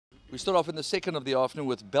We start off in the second of the afternoon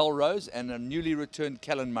with Belrose and a newly returned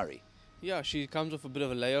Callan Murray. Yeah, she comes off a bit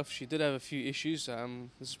of a layoff. She did have a few issues.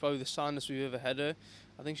 This is probably the soundest we've ever had her.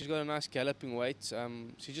 I think she's got a nice galloping weight.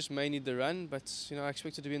 She just may need the run, but I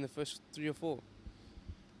expect her to be in the first 3 or 4.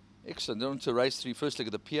 Excellent. On to race 3, first leg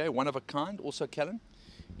of the PA, one of a kind, also Callan.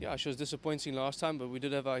 Yeah, she was disappointing last time, but we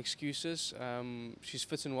did have our excuses. She's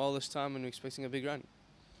fitting well this time, and we're expecting a big run.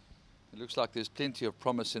 It looks like there's plenty of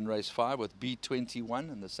promise in race 5 with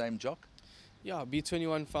B21 and the same jock. Yeah,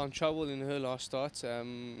 B21 found trouble in her last start.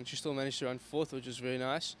 She still managed to run 4th, which was very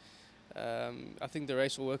nice. I think the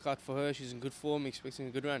race will work out for her. She's in good form, expecting a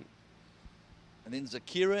good run. And then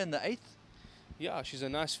Zakira in the 8th. Yeah, she's a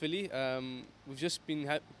nice filly. We've just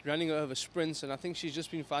been running her over sprints, and I think she's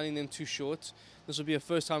just been finding them too short. This will be her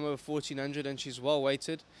first time over 1400, and she's well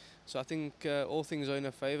weighted. So I think all things are in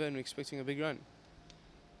her favour, and we're expecting a big run.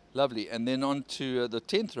 Lovely. And then on to the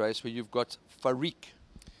 10th race where you've got Farik.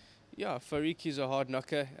 Yeah, Farik is a hard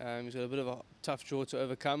knocker. He's got a bit of a tough draw to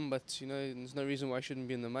overcome, but there's no reason why he shouldn't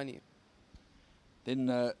be in the money.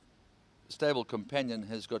 Then Stable Companion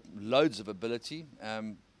has got loads of ability.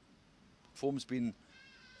 Form's been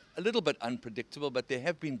a little bit unpredictable, but there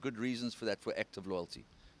have been good reasons for that for active loyalty.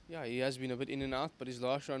 Yeah, he has been a bit in and out, but his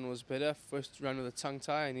last run was better. First run with a tongue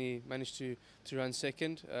tie, and he managed to run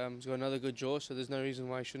second. He's got another good draw, so there's no reason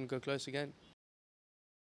why he shouldn't go close again.